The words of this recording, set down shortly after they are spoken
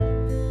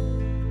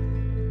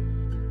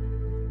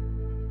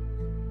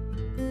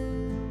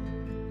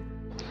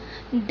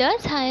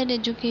Does higher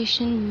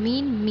education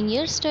mean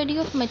mere study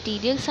of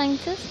material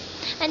sciences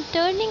and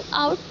turning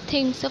out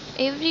things of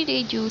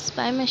everyday use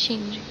by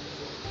machinery?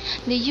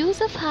 The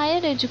use of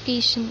higher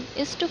education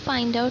is to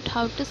find out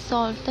how to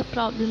solve the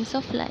problems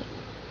of life.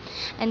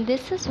 And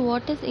this is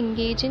what is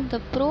engaging the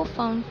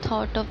profound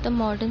thought of the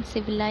modern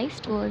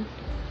civilized world.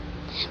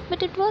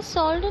 But it was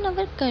solved in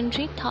our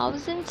country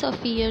thousands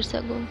of years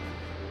ago.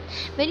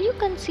 Will you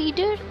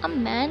consider a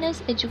man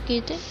as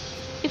educated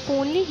if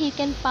only he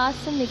can pass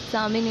some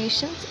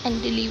examinations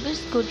and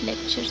delivers good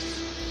lectures?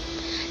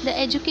 The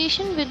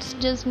education which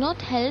does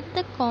not help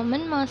the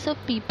common mass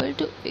of people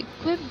to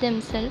equip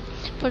themselves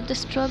for the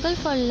struggle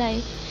for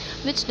life,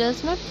 which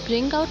does not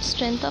bring out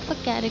strength of a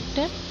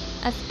character,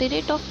 a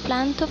spirit of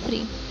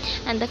philanthropy,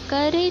 and the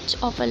courage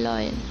of a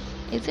lion.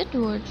 Is it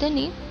worth the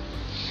name?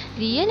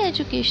 Real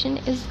education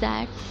is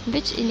that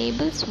which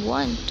enables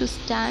one to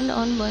stand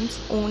on one's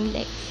own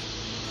legs.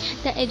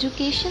 The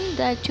education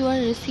that you are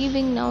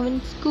receiving now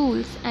in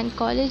schools and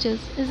colleges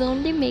is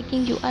only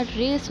making you a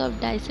race of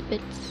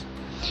disciples.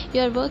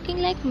 You are working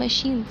like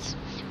machines,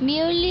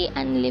 merely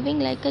and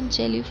living like a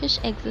jellyfish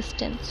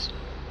existence.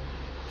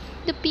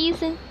 The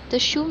peasant, the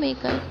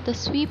shoemaker, the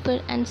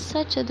sweeper, and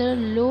such other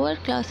lower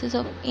classes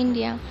of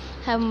India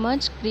have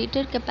much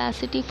greater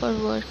capacity for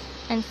work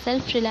and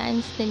self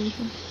reliance than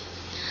you.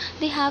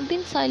 They have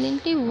been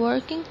silently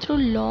working through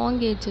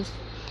long ages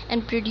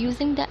and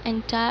producing the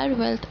entire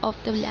wealth of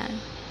the land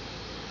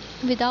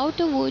without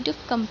a word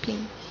of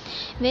complaint.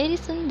 Very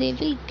soon they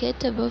will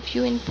get above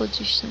you in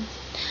position.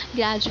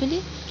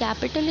 Gradually,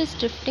 capital is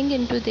drifting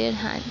into their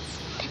hands,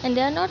 and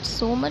they are not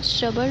so much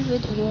troubled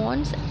with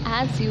wants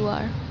as you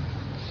are.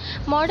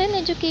 Modern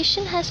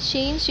education has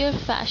changed your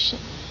fashion,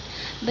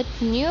 but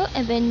new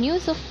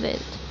avenues of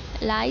wealth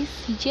lies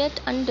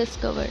yet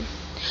undiscovered.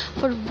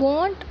 For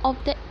want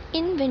of the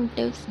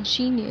inventive's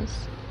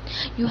genius,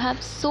 you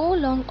have so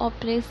long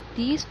oppressed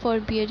these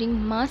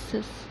forbearing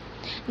masses.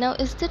 Now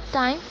is the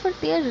time for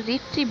their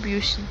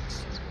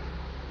retributions,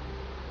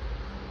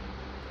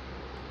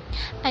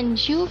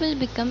 and you will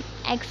become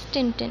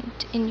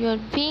extinct in your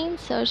vain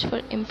search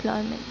for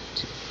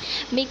employment,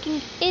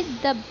 making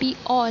it the be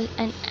all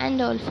and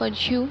end all for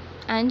you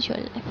and your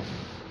life.